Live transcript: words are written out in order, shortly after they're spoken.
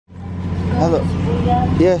Hello.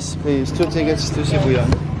 Yes, please. 2 tickets to Sibuyan.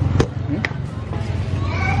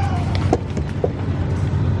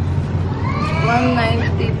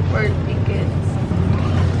 190 per ticket.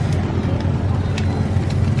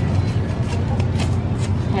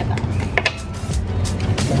 Heto.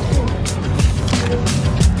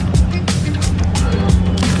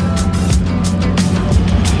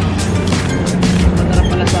 Masarap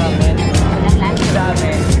pala sa amin. Sa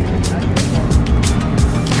amin.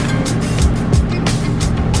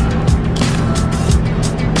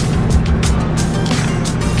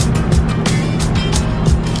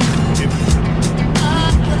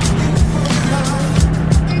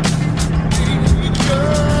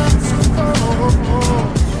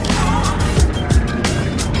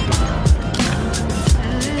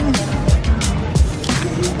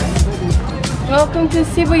 Welcome to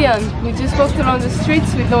Sibuyan. We just walked around the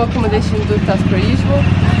streets with no accommodation booked as per usual,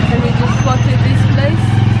 and we just spotted this place.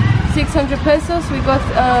 600 pesos. We got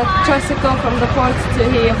a tricycle from the port to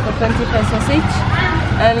here for 20 pesos each,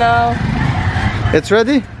 and now It's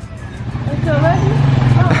ready? it's already.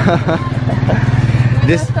 We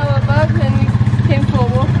This left our bags and we came for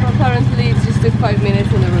a walk. Apparently, it just took 5 minutes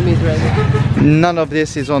and the room is ready. none of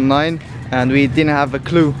this is online, and we didn't have a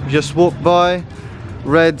clue. Just walked by,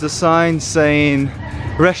 read the sign saying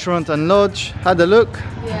restaurant and lodge, had a look.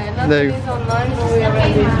 Yeah, There nothing you- is online, but we are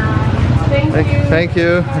ready. Thank you. Thank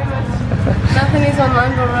you. very much. Nothing is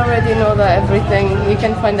online, but we already know that everything, you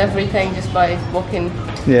can find everything just by walking.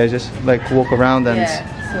 Yeah, just like walk around and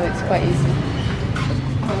Yeah, so it's quite easy.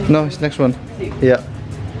 no, it's next one. Yeah,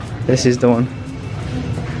 this is the one.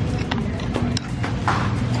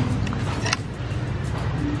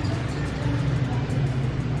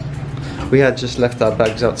 We had just left our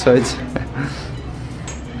bags outside.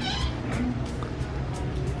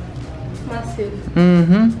 Massive.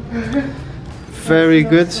 Very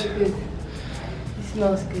good. So good. It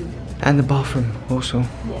smells good. And the bathroom also.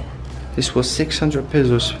 Yeah. This was 600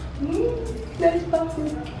 pesos. Nice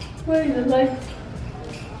bathroom. Where is the light?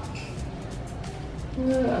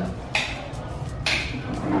 Yeah.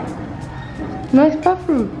 Nice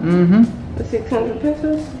bathroom. For 600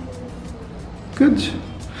 pesos. Good.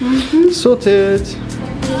 Sorted.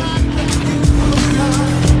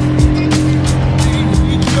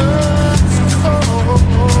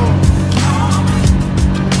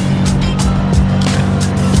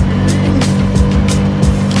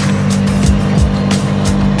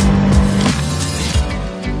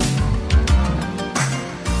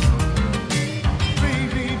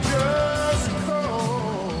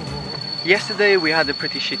 Yesterday we had a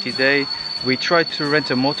pretty shitty day. We tried to rent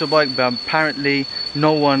a motorbike, but apparently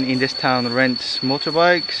no one in this town rents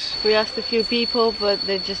motorbikes. We asked a few people, but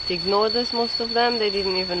they just ignored us, most of them. They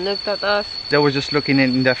didn't even look at us. They were just looking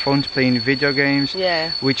in their phones playing video games.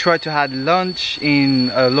 Yeah. We tried to have lunch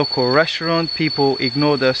in a local restaurant. People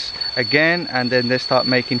ignored us again, and then they start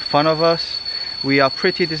making fun of us. We are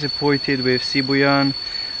pretty disappointed with Sibuyan.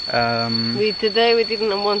 Today we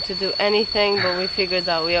didn't want to do anything, but we figured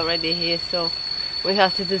that we're already here, so we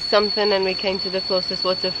had to do something, and we came to the closest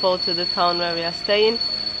waterfall to the town where we are staying.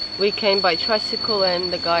 We came by tricycle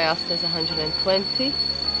and the guy asked us 120.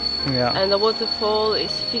 Yeah. And the waterfall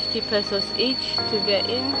is 50 pesos each to get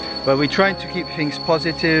in. But we're trying to keep things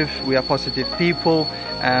positive. We are positive people,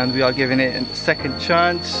 and we are giving it a second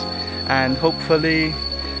chance, and hopefully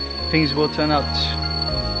things will turn out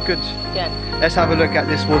good. Yeah. Let's have a look at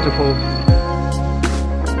this waterfall.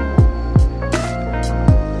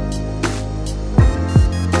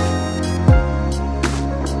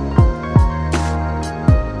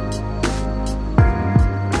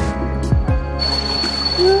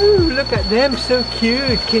 Ooh, look at them, so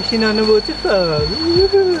cute, kissing on the waterfall.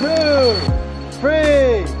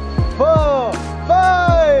 3, 4,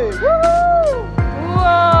 5.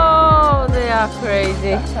 Whoa, they are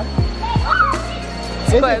crazy.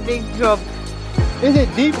 It's quite a big drop. Is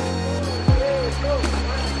it deep?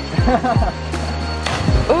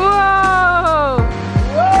 Whoa!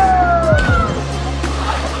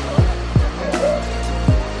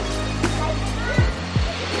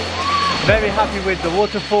 Very happy with the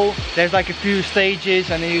waterfall. There's like a few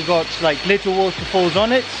stages, and then you got like little waterfalls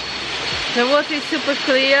on it. The water is super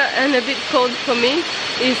clear and a bit cold for me.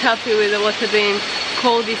 He's happy with the water being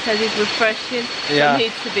cold. He says it's refreshing. Yeah. For me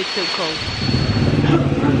it's a bit too cold.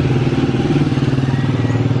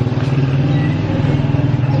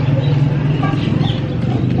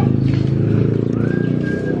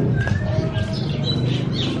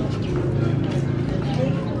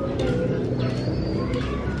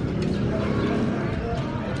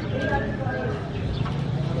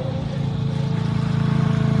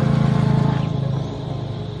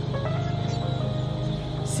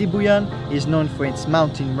 Sibuyan is known for its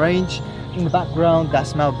mountain range. In the background,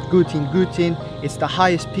 that's Mount Gutin. It's the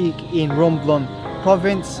highest peak in Romblon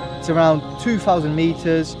province. It's around 2,000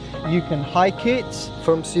 meters. You can hike it.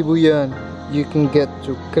 From Sibuyan, you can get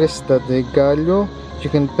to Cresta de Gallo. You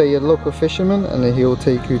can pay a local fisherman and he will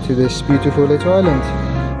take you to this beautiful little island.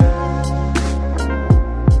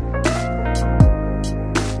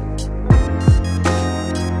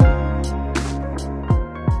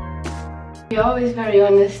 We're always very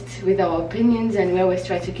honest with our opinions, and we always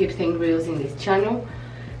try to keep things real in this channel.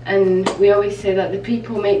 And we always say that the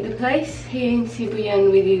people make the place. Here in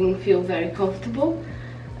Sibuyan we didn't feel very comfortable,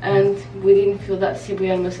 and we didn't feel that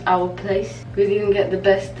Sibuyan was our place. We didn't get the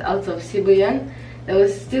best out of Sibuyan. There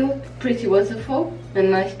was still pretty waterfall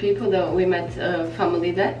and nice people. That we met a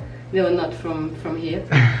family there. They were not from here.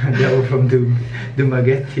 They were from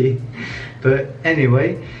Dumaguete. But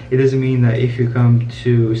anyway, it doesn't mean that if you come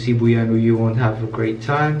to Sibuyan you won't have a great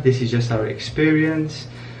time. This is just our experience,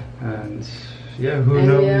 and yeah, who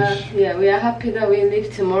knows? We are happy that we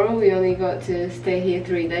leave tomorrow. We only got to stay here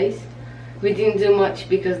 3 days. We didn't do much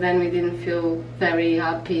because then we didn't feel very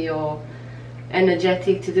happy or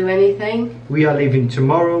energetic to do anything. We are leaving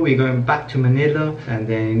tomorrow. We're going back to Manila, and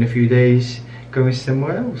then in a few days going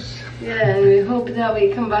somewhere else. Yeah, and we hope that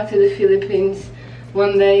we come back to the Philippines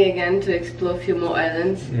one day again to explore a few more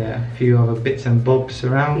islands. Yeah, a few other bits and bobs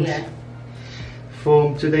around. Yeah.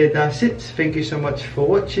 For today, that's it. Thank you so much for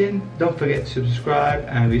watching. Don't forget to subscribe,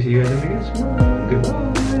 and we see you guys in the next one.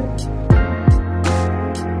 Goodbye.